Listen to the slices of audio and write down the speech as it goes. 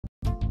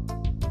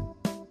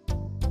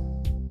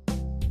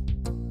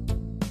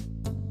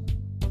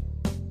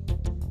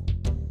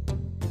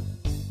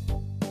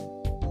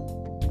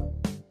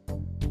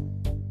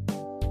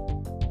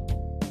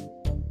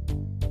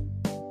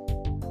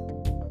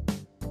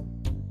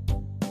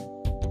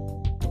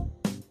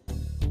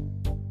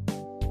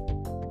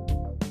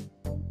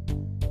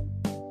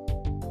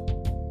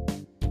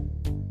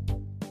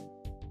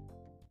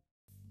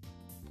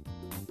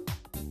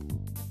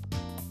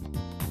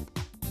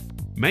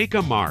Make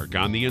a mark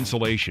on the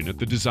insulation at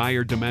the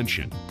desired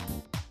dimension.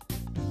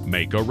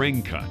 Make a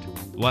ring cut,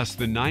 less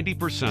than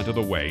 90% of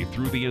the way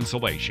through the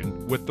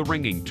insulation with the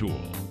ringing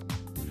tool.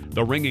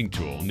 The ringing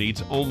tool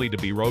needs only to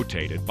be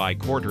rotated by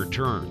quarter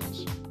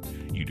turns.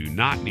 You do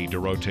not need to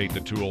rotate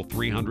the tool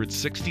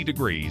 360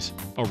 degrees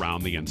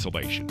around the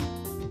insulation.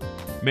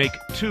 Make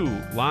 2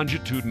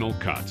 longitudinal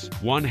cuts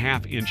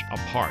 1/2 inch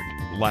apart,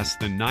 less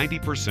than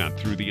 90%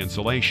 through the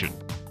insulation.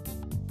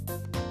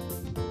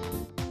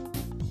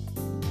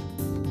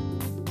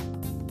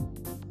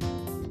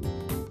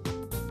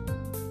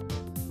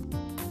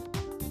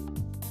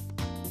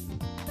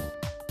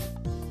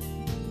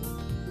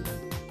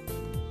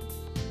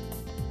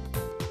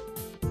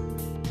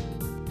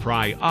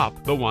 Pry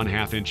up the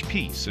 1/2 inch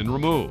piece and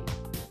remove.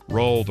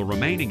 Roll the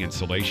remaining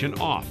insulation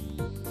off,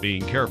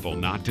 being careful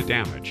not to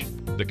damage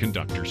the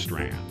conductor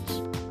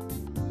strands.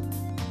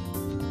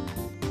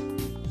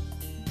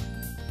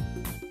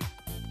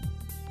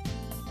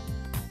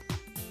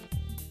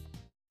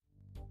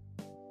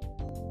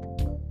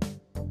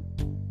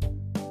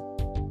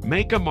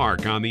 Make a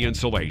mark on the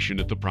insulation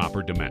at the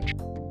proper dimension.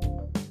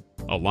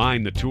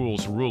 Align the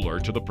tool's ruler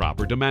to the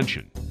proper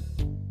dimension.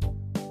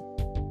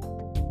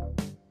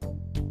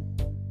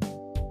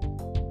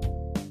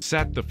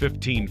 Set the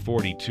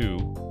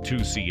 1542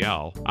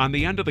 2CL on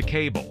the end of the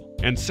cable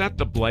and set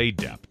the blade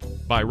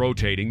depth by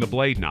rotating the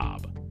blade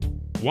knob.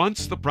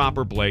 Once the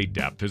proper blade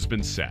depth has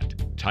been set,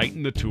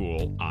 tighten the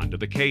tool onto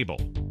the cable.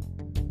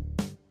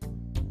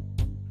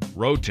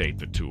 Rotate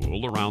the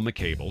tool around the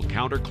cable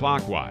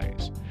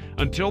counterclockwise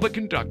until the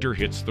conductor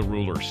hits the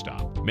ruler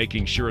stop,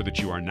 making sure that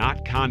you are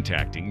not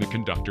contacting the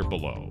conductor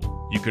below.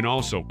 You can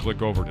also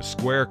click over to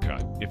square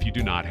cut if you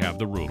do not have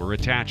the ruler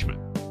attachment.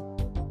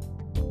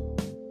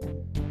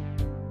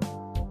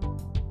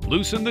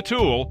 Loosen the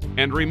tool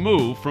and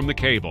remove from the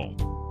cable.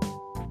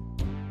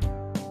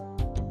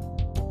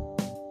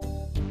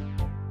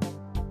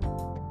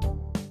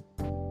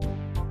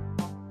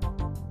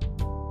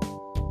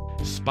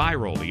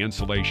 Spiral the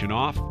insulation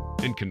off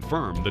and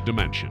confirm the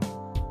dimension.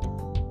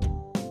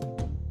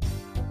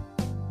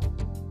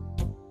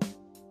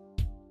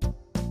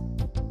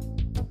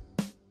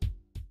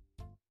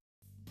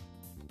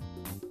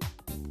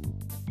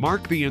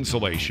 Mark the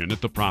insulation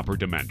at the proper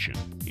dimension.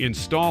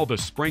 Install the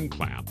spring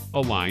clamp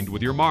aligned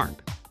with your mark.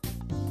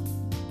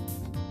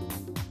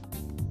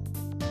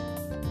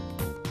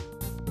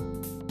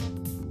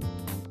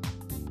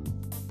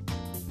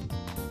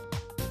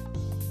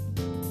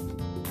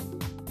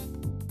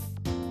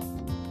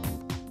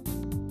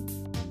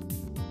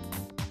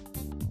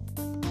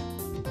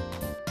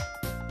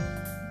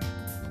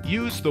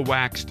 Use the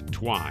waxed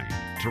twine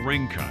to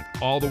ring cut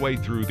all the way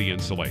through the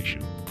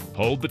insulation.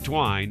 Hold the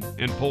twine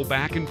and pull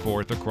back and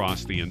forth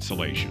across the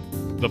insulation.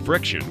 The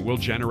friction will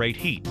generate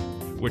heat,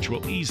 which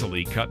will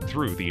easily cut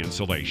through the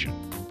insulation.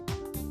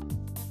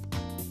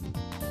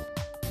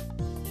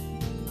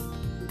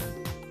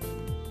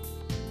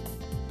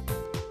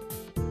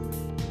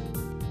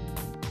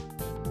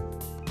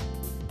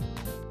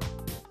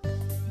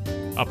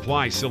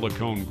 Apply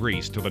silicone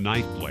grease to the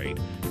knife blade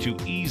to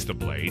ease the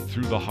blade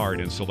through the hard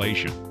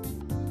insulation.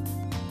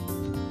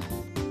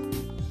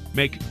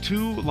 Make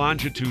 2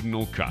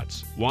 longitudinal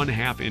cuts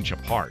 1/2 inch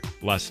apart,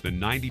 less than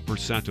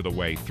 90% of the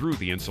way through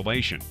the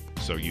insulation,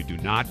 so you do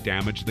not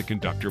damage the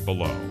conductor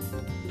below.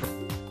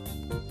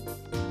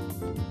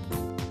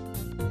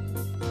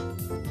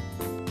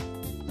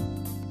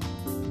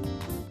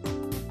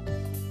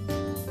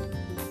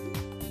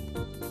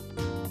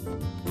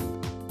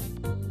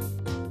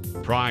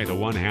 Pry the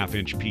 1/2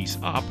 inch piece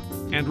up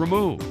and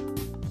remove.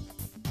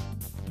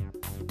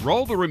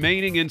 Roll the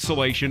remaining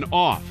insulation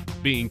off,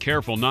 being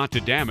careful not to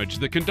damage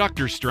the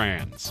conductor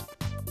strands.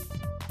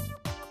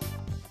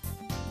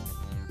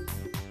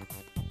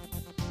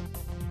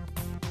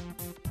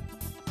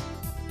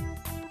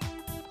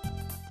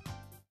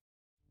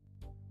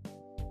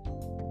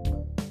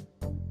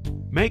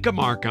 Make a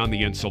mark on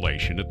the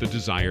insulation at the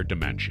desired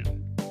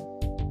dimension.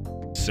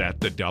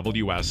 Set the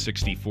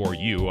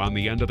WS64U on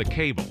the end of the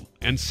cable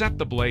and set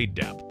the blade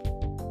depth.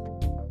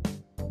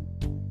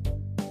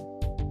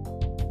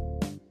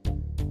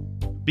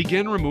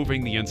 Begin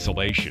removing the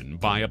insulation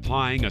by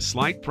applying a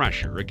slight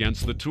pressure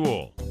against the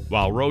tool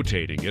while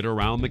rotating it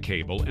around the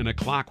cable in a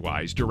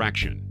clockwise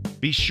direction.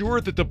 Be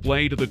sure that the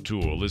blade of the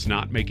tool is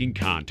not making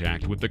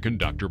contact with the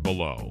conductor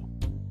below.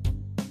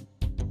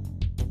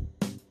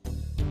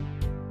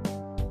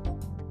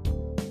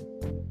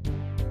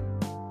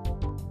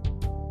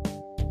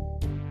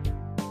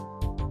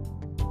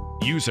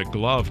 Use a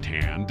gloved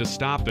hand to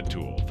stop the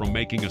tool from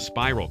making a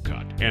spiral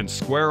cut and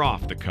square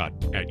off the cut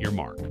at your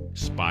mark.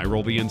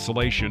 Spiral the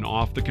insulation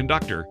off the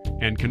conductor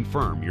and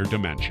confirm your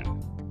dimension.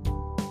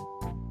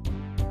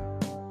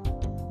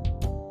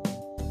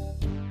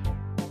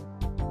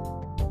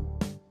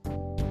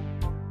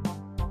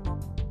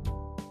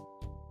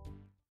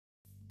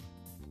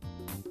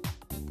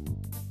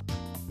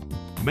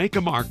 Make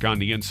a mark on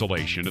the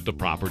insulation at the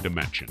proper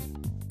dimension.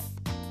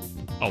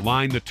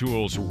 Align the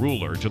tool's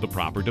ruler to the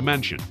proper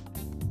dimension.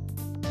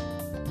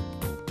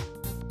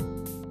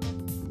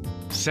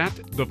 Set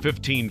the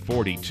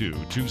 1542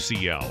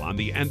 2CL on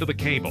the end of the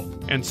cable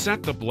and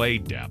set the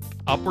blade depth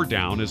up or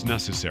down as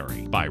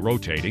necessary by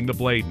rotating the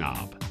blade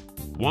knob.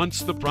 Once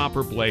the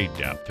proper blade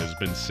depth has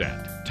been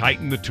set,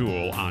 tighten the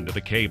tool onto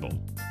the cable.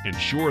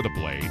 Ensure the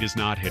blade is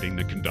not hitting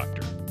the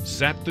conductor.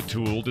 Set the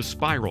tool to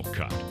spiral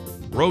cut.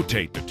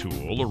 Rotate the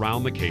tool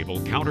around the cable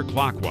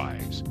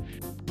counterclockwise.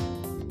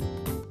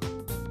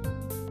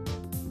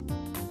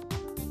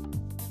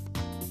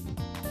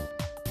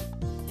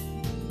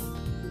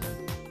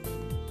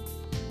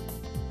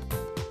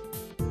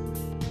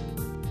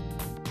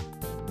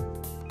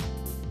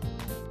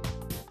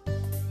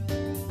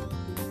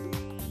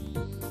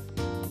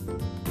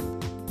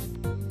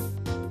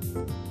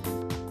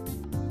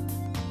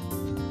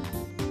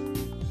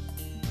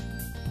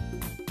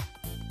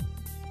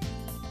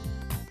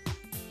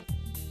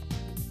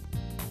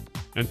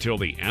 Until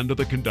the end of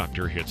the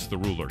conductor hits the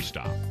ruler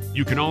stop.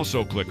 You can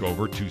also click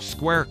over to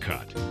Square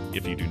Cut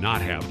if you do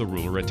not have the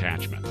ruler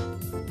attachment.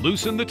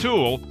 Loosen the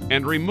tool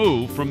and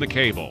remove from the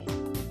cable.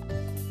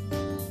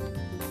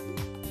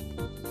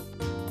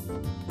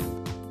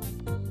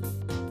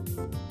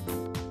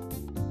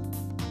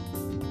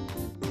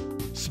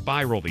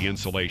 Spiral the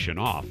insulation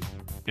off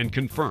and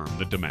confirm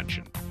the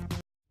dimension.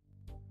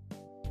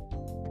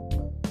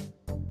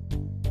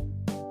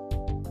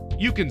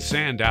 You can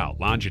sand out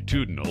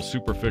longitudinal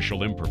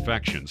superficial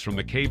imperfections from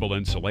the cable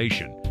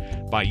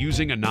insulation by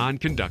using a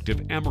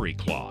non-conductive emery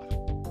cloth.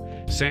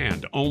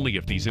 Sand only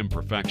if these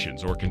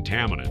imperfections or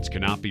contaminants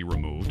cannot be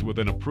removed with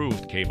an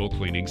approved cable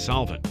cleaning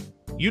solvent.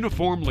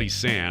 Uniformly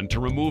sand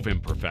to remove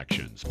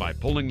imperfections by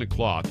pulling the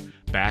cloth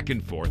back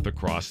and forth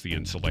across the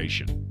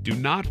insulation. Do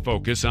not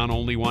focus on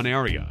only one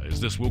area, as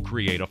this will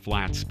create a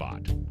flat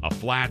spot. A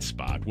flat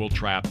spot will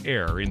trap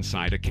air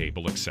inside a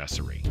cable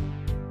accessory.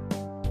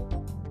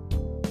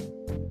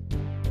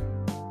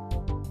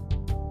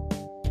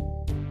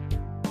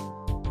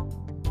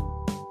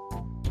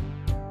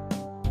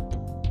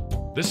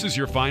 This is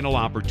your final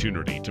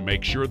opportunity to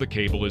make sure the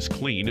cable is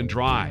clean and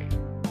dry.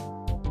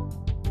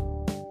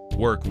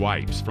 Work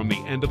wipes from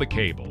the end of the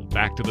cable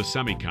back to the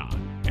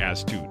semicon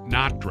as to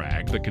not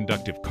drag the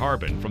conductive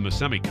carbon from the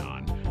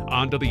semicon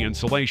onto the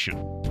insulation.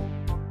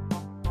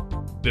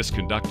 This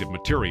conductive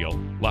material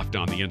left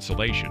on the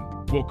insulation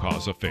will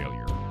cause a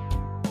failure.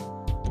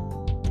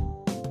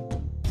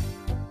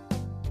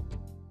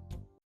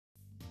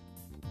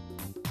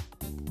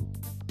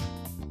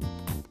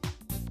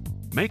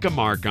 Make a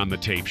mark on the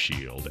tape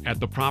shield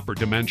at the proper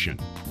dimension.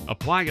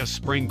 Apply a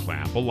spring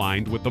clamp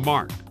aligned with the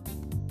mark.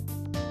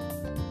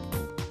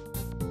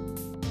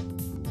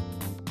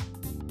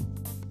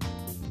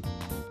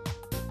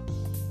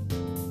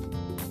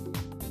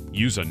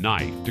 Use a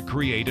knife to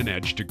create an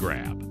edge to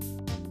grab.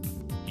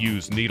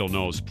 Use needle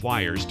nose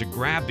pliers to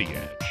grab the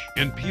edge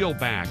and peel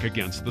back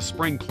against the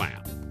spring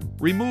clamp.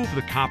 Remove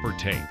the copper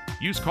tape.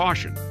 Use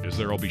caution, as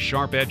there will be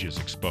sharp edges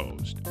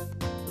exposed.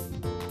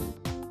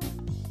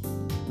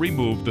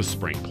 Remove the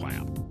spring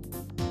clamp.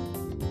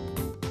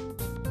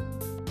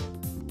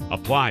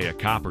 Apply a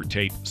copper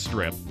tape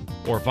strip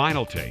or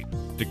vinyl tape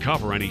to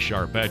cover any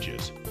sharp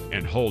edges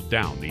and hold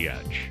down the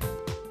edge.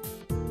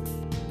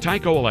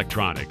 Tyco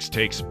Electronics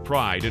takes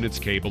pride in its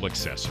cable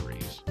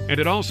accessories, and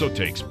it also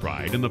takes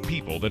pride in the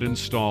people that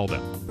install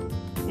them.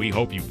 We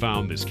hope you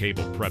found this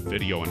cable prep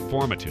video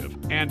informative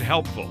and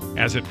helpful,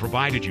 as it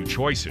provided you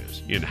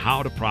choices in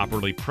how to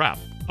properly prep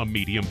a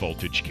medium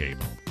voltage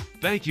cable.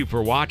 Thank you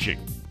for watching,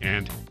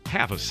 and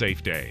have a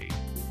safe day.